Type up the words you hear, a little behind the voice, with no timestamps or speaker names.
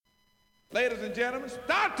Ladies and gentlemen,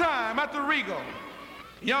 start time at the Regal.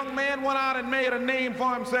 Young man went out and made a name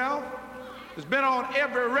for himself. Has been on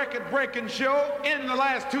every record-breaking show in the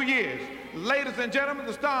last 2 years. Ladies and gentlemen,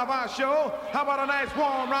 the star of our show, how about a nice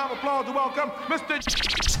warm round of applause to welcome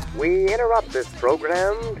Mr. We interrupt this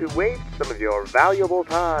program to waste some of your valuable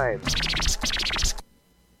time.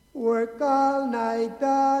 Work all night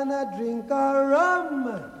and a drink a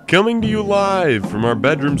rum. Coming to you live from our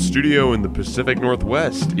bedroom studio in the Pacific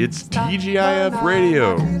Northwest, it's TGIF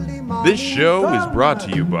Radio. This show is brought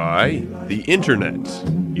to you by the Internet,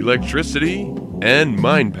 electricity, and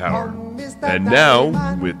mind power. And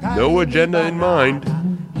now, with no agenda in mind,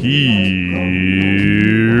 here's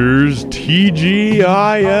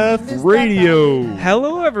TGIF Radio.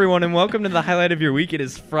 Hello, everyone, and welcome to the highlight of your week. It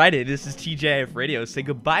is Friday. This is TGIF Radio. Say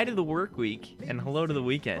goodbye to the work week and hello to the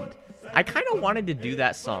weekend. I kind of wanted to do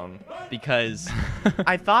that song because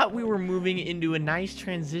I thought we were moving into a nice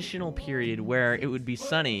transitional period where it would be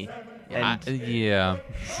sunny. And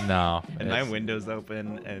No. and my window's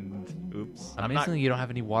open, and oops. Amazingly, you don't have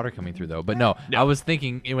any water coming through, though. But no, I was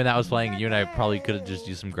thinking when that was playing, you and I probably could have just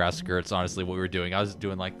used some grass skirts, honestly, what we were doing. I was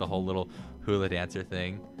doing, like, the whole little hula dancer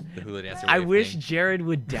thing. The hula dancer I wave wish thing. Jared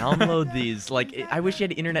would download these. Like, I wish he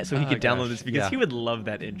had internet so he could download gosh, this because yeah. he would love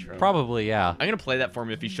that intro. Probably, yeah. I'm going to play that for him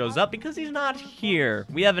if he shows up because he's not here.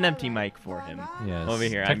 We have an empty mic for him Yes. over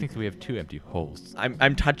here. Technically, we have two empty holes.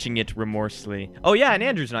 I'm touching it remorsely. Oh, yeah, and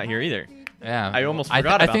Andrew's not here either. Yeah. I almost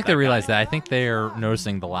forgot I about think that they realized that. I think they're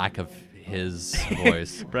noticing the lack of his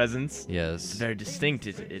voice. Presence. Yes. Very distinct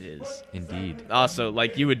it is. Indeed. Also,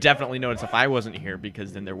 like, you would definitely notice if I wasn't here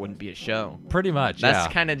because then there wouldn't be a show. Pretty much, That's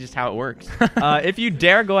yeah. kind of just how it works. If you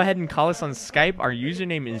dare, go ahead and call us on Skype. Our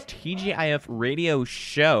username is TGIF Radio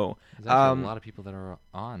Show. There's actually a lot of people that are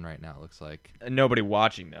on right now, it looks like. Nobody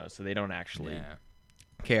watching, though, so they don't actually Yeah.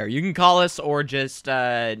 care. You can call us or just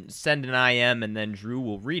send an IM, and then Drew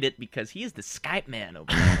will read it because he is the Skype man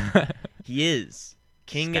over there. He is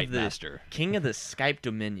king Skype of the master. king of the Skype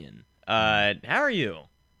Dominion. How are you?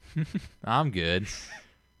 I'm good.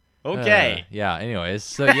 Okay. Yeah, anyways.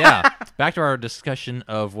 So, yeah. Back to our discussion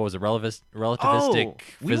of, what was it, relativistic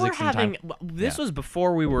we were physics and having. time. This Yeah. was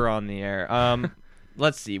before we were on the air.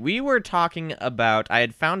 Let's see. We were talking about. I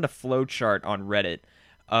had found a flowchart on Reddit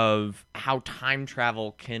of how time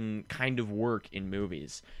travel can kind of work in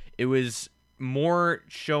movies. It was more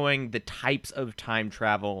showing the types of time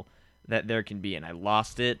travel that there can be, and I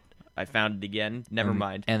lost it. I found it again. Never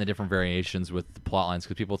mind. And the different variations with the plot lines,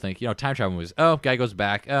 because people think, time travel movies, oh, guy goes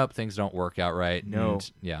back, oh, things don't work out right. No.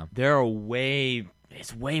 And, yeah. They're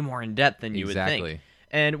it's way more in depth than you would Exactly. think.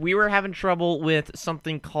 And we were having trouble with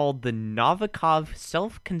something called the Novikov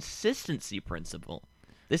self-consistency principle.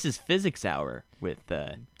 This is physics hour with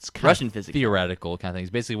It's kind Russian of physics. theoretical kind of things.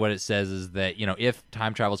 Basically, what it says is that, if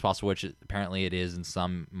time travel is possible, which apparently it is in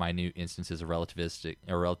some minute instances of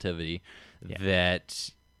relativity,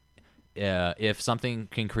 that if something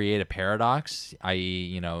can create a paradox,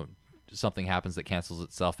 i.e., something happens that cancels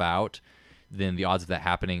itself out, then the odds of that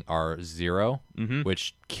happening are 0,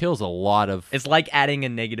 which kills a lot of... It's like adding a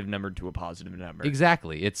negative number to a positive number.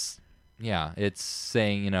 Exactly. It's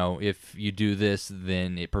saying, if you do this,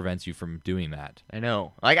 then it prevents you from doing that. I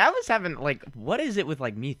know. Like, I was having, what is it with,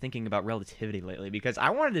 me thinking about relativity lately? Because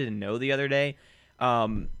I wanted to know the other day,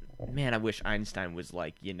 man, I wish Einstein was,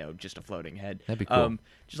 just a floating head. That'd be cool.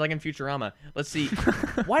 Just like in Futurama. Let's see.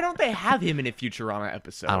 Why don't they have him in a Futurama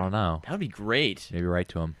episode? I don't know. That would be great. Maybe write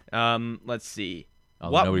to him. Let's see.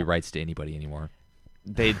 Although nobody writes to anybody anymore.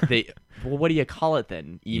 They well, what do you call it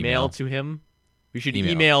then? Email to him? We should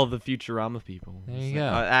email the Futurama people. There you go.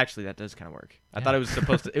 Actually, that does kind of work. I thought it was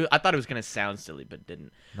supposed to. I thought it was going to sound silly, but it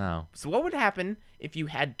didn't. No. So what would happen if you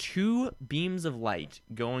had two beams of light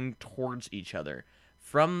going towards each other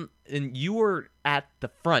and you were at the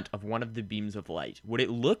front of one of the beams of light? Would it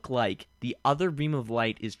look like the other beam of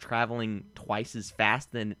light is traveling twice as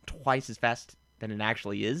fast than it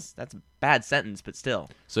actually is? That's a bad sentence, but still.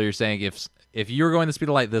 So you're saying if you were going the speed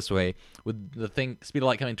of light this way, would the speed of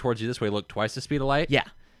light coming towards you this way look twice the speed of light? Yeah.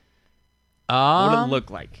 What would it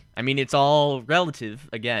look like? I mean, it's all relative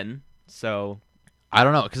again, so... I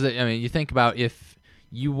don't know, because, you think about if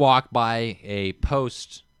you walk by a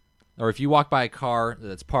post, or if you walk by a car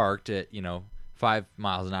that's parked at, 5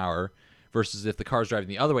 miles an hour, versus if the car's driving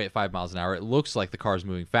the other way at 5 miles an hour, it looks like the car's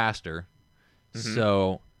moving faster. Mm-hmm.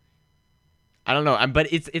 So... I don't know, but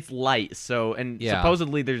it's light, so Yeah.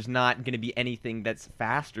 supposedly there's not going to be anything that's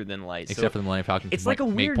faster than light. Except for the Millennium Falcon, it's can like a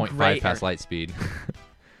make weird 0.5 gray past area. light speed.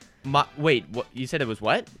 Wait, what you said it was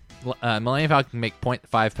what? Millennium Falcon can make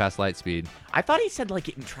 0.5 past light speed. I thought he said it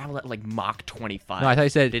can travel at Mach 25. No, I thought he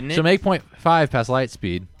said didn't so it? make 0.5 past light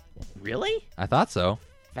speed. Really? I thought so.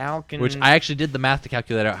 Falcon. Which I actually did the math to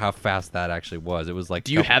calculate out how fast that actually was. It was like.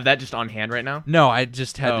 Do you have that just on hand right now? No, I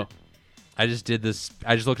just had. Oh. I just did this.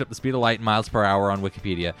 I just looked up the speed of light in miles per hour on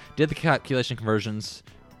Wikipedia. Did the calculation conversions.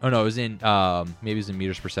 Oh no, it was in maybe it was in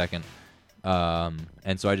meters per second.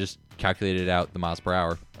 And so I just calculated out the miles per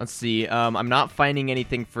hour. Let's see. I'm not finding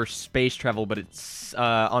anything for space travel, but it's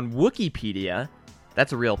on Wikipedia.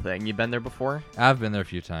 That's a real thing. You've been there before? I've been there a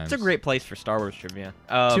few times. It's a great place for Star Wars trivia.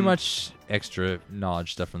 Too much extra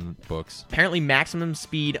knowledge stuff in the books. Apparently, maximum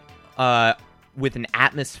speed with an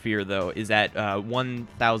atmosphere though is at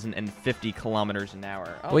 1,050 kilometers an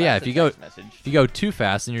hour. Oh, Well, yeah, that's if a you go text message. if you go too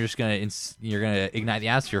fast, then you're just gonna ignite the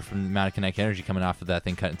atmosphere from the amount of kinetic energy coming off of that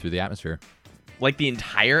thing cutting through the atmosphere. Like the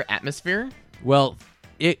entire atmosphere. Well,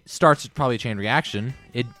 it starts probably a chain reaction.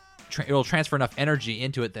 It'll transfer enough energy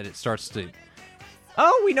into it that it starts to.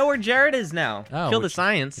 Oh, we know where Jared is now. Oh, Kill the which-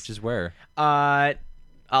 science. Which is where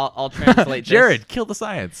I'll translate this. Jared, kill the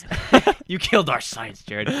science. You killed our science,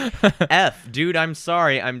 Jared. F, dude, I'm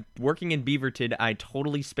sorry. I'm working in Beaverton. I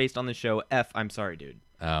totally spaced on the show. F, I'm sorry, dude.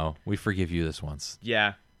 Oh, we forgive you this once.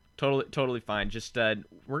 Yeah, totally fine. Just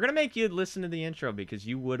we're gonna make you listen to the intro because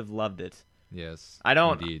you would have loved it. Yes. I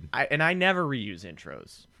don't. Indeed. I never reuse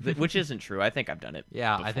intros, which isn't true. I think I've done it.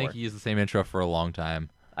 Yeah, before. I think you used the same intro for a long time.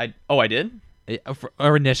 I did.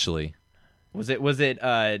 Or initially. Was it?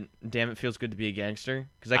 Damn, it feels good to be a gangster.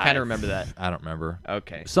 Because I kind of remember that. I don't remember.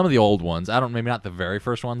 Okay. Some of the old ones. Maybe not the very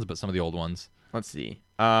first ones, but some of the old ones. Let's see.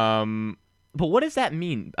 But what does that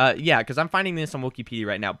mean? Yeah, because I'm finding this on Wikipedia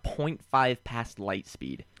right now. 0.5 past light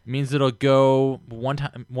speed. It means it'll go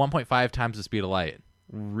 1.5 times the speed of light.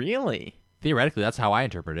 Really? Theoretically, that's how I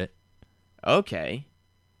interpret it. Okay.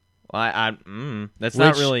 Well, that's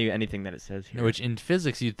not really anything that it says here. Which in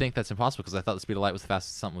physics, you'd think that's impossible because I thought the speed of light was the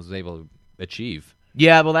fastest something was able to achieve.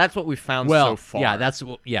 Yeah, well, that's what we found so far.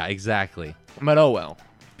 Yeah, exactly. But oh well.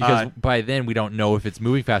 Because by then we don't know if it's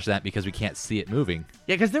moving faster than that because we can't see it moving.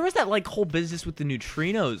 Yeah, because there was that whole business with the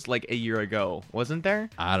neutrinos a year ago, wasn't there?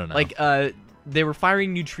 I don't know. They were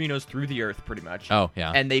firing neutrinos through the Earth, pretty much. Oh,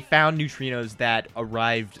 yeah. And they found neutrinos that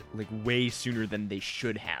arrived way sooner than they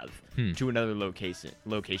should have to another location,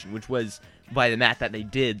 which was by the math that they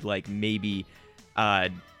did, maybe,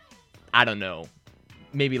 I don't know,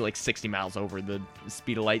 maybe 60 miles over the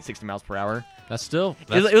speed of light, 60 miles per hour. That's still It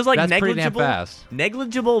was that's negligible, pretty damn fast.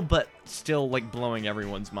 negligible, but still blowing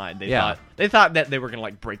everyone's mind. They thought that they were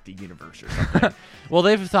gonna break the universe or something. Well,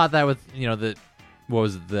 they've thought that with what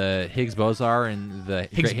was it, the Higgs boson and the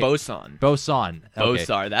Higgs boson. Boson. Okay.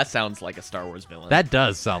 Bosar. That sounds like a Star Wars villain. That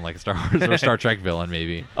does sound like a Star Wars or Star Trek villain,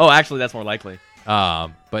 maybe. Oh, actually, that's more likely.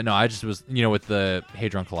 But no, I just was with the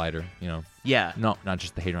Hadron Collider. Yeah. No, not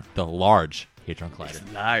just the Hadron, the Large Hadron Collider.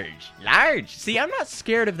 It's large. See, I'm not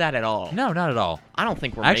scared of that at all. No, not at all. I don't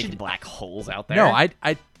think we're Actually- making black holes out there. No,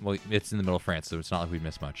 well, it's in the middle of France, so it's not like we'd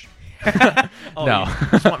miss much. Oh, no. You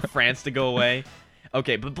just want France to go away.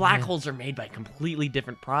 Okay, but black holes are made by completely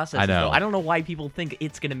different processes. I know. Though. I don't know why people think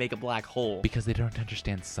it's gonna make a black hole. Because they don't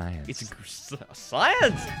understand science. It's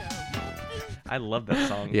science. I love that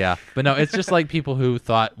song. Yeah, but no, it's just like people who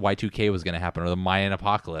thought Y2K was going to happen or the Mayan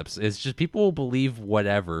apocalypse. It's just people will believe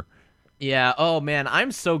whatever. Yeah, oh man,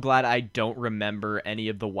 I'm so glad I don't remember any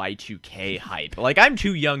of the Y2K hype. I'm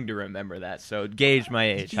too young to remember that, so gauge my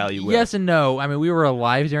age how you will. Yes and no. I mean, we were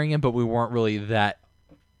alive during it, but we weren't really that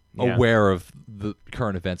aware of the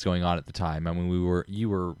current events going on at the time. I mean, you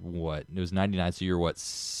were what? It was 99, so you were what,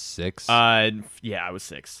 6? Yeah, I was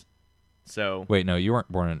 6. So Wait, no, you weren't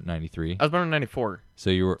born in 93. I was born in 94. So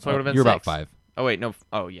you were, So I would've been you were about 6. 5. Oh wait, no.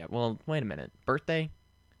 Oh yeah. Well, wait a minute. Birthday?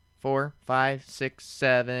 4, 5, 6,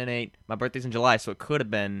 7, 8. My birthday's in July, so it could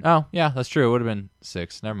have been. Oh, yeah, that's true. It would have been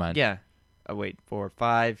 6. Never mind. Yeah. Oh wait, 4,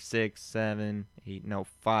 5, 6, 7, 8. No,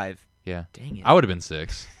 5. Yeah. Dang it. I would have been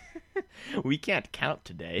 6. We can't count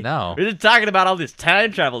today. No. We're just talking about all this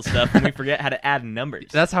time travel stuff, and we forget how to add numbers.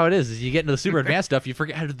 That's how it is. As you get into the super advanced stuff, you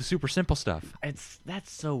forget how to do the super simple stuff.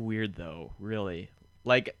 That's so weird though, really.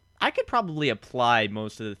 I could probably apply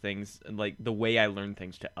most of the things, the way I learn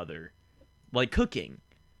things to other, cooking.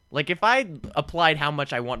 If I applied how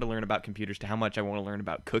much I want to learn about computers to how much I want to learn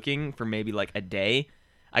about cooking for maybe a day,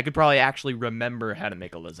 I could probably actually remember how to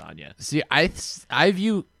make a lasagna. See, I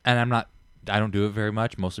view, and I don't do it very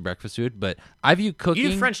much, mostly breakfast food, but I view cooking. You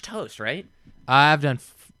do French toast, right? I've done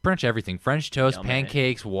pretty much everything. French toast, Yummy.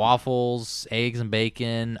 pancakes, waffles, eggs and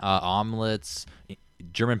bacon, omelets.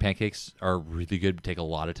 German pancakes are really good, take a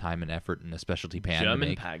lot of time and effort in a specialty pan to German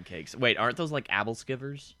make. pancakes. Wait, aren't those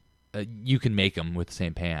Abelskivers? You can make them with the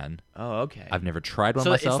same pan. Oh, okay. I've never tried one so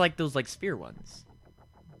myself. it's like those sphere ones.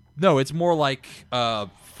 No, it's more like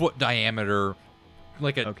foot diameter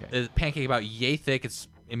like a Okay. pancake about yay thick. It's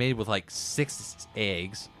made with like 6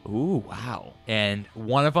 eggs, Ooh, wow. and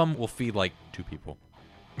one of them will feed like 2 people.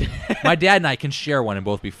 My dad and I can share one and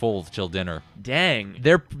both be full till dinner. Dang.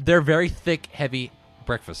 They're very thick, heavy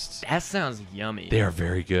breakfasts. That sounds yummy. They are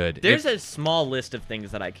very good. There's a small list of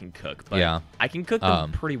things that I can cook, but Yeah. I can cook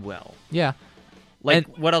them pretty well. Yeah. Like,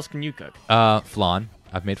 And- what else can you cook? Flan.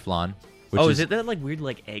 I've made flan. Which Oh, is it that like weird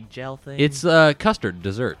like egg gel thing? It's custard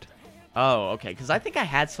dessert. Oh, okay. Because I think I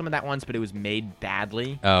had some of that once, but it was made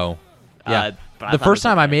badly. Oh. Yeah. But I The thought first it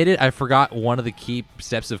was time I okay. made it, I forgot one of the key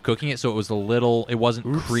steps of cooking it, so it was it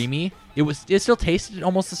wasn't creamy. It still tasted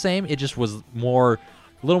almost the same. It just was a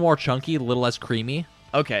little more chunky, a little less creamy.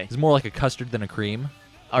 Okay. It's more like a custard than a cream.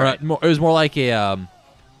 All right. It was more like a I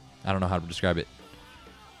don't know how to describe it.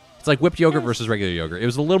 It's like whipped yogurt versus regular yogurt. It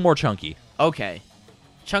was a little more chunky. Okay.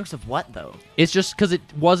 Chunks of what though? It's just because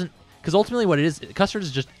ultimately what it is, custard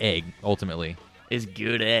is just egg. Ultimately, Is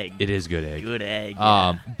good egg. it is good egg. Good egg.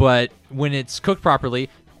 Yeah. But when it's cooked properly,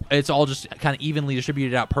 it's all just kind of evenly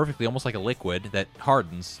distributed out perfectly, almost like a liquid that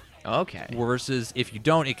hardens. Okay. Versus if you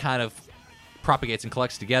don't, it kind of propagates and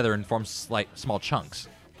collects together and forms small chunks.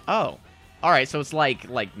 Oh. All right. So it's like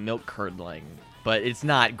milk curdling, but it's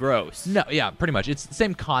not gross. No, yeah, pretty much. It's the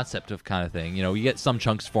same concept of kind of thing. You get some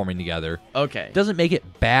chunks forming together. Okay. It doesn't make it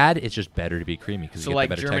bad. It's just better to be creamy because So you get like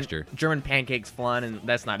the better texture. German pancakes, flan, and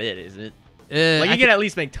that's not it, is it? I Like you can- can at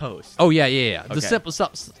least make toast. Oh yeah. The Okay. simple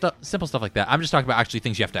stuff like that. I'm just talking about actually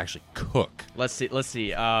things you have to actually cook. Let's see.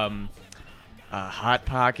 Hot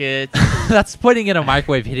Pockets. That's putting in a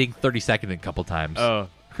microwave, hitting 30-second a couple times. Oh,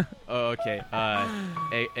 okay.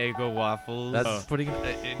 Eggo waffles. That's putting.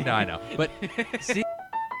 No, I know, but see,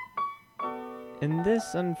 And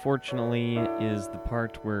this, unfortunately, is the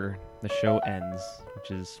part where the show ends, which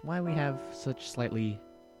is why we have such slightly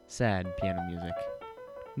sad piano music.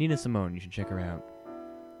 Nina Simone, you should check her out.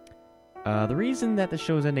 The reason that the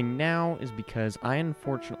show is ending now is because I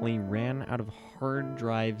unfortunately ran out of hard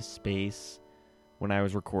drive space when I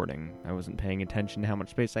was recording. I wasn't paying attention to how much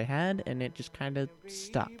space I had, and it just kind of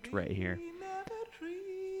stopped right here.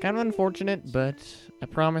 Kind of unfortunate, but I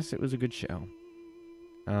promise it was a good show.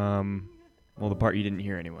 Well, the part you didn't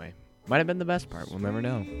hear anyway. Might have been the best part, we'll never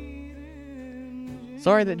know.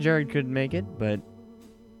 Sorry that Jared couldn't make it, but,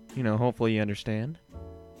 hopefully you understand.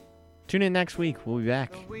 Tune in next week, we'll be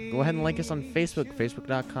back. Go ahead and like us on Facebook,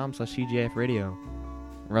 facebook.com/TGIF Radio.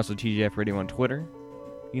 We're also TGIF Radio on Twitter.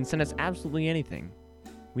 You can send us absolutely anything.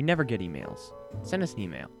 We never get emails. Send us an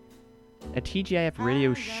email at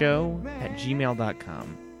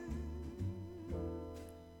tgifradioshow@gmail.com.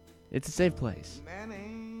 It's a safe place.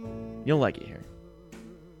 You'll like it here.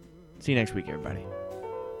 See you next week, everybody.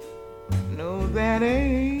 No, that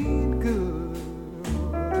ain't good.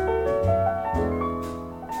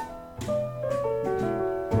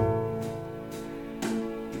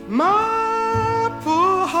 My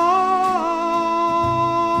poor heart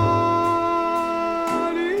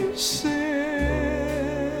is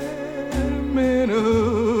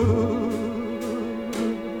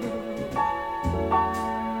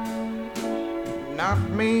sentimental, not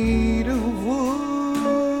made of wood.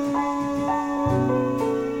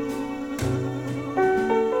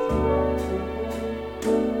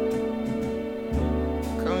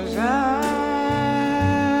 'Cause I've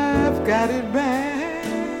got it bad,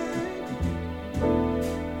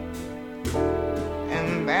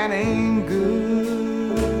 and that ain't good.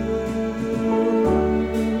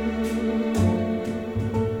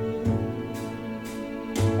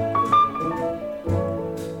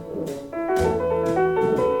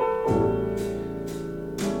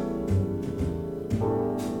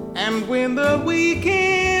 And when the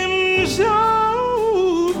weekend's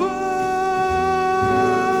over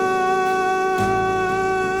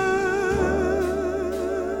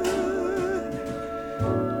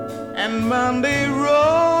and Monday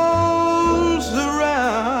rolls around,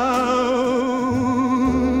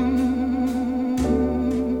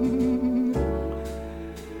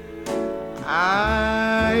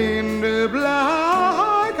 I end up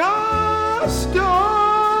like a stone,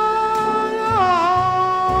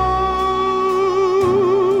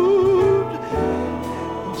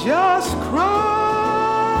 just crying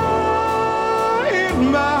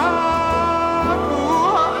my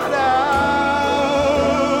heart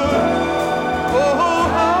out. Oh,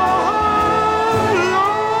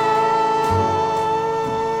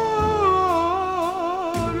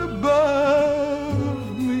 Lord,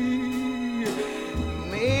 above me,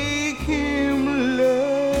 make him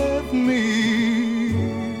love me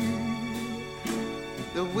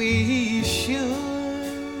the way he should,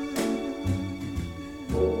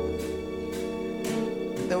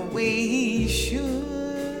 the way he should.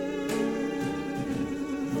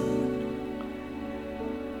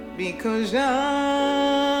 because I've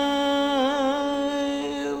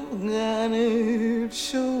got it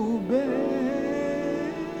so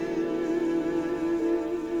bad.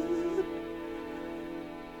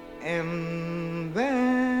 And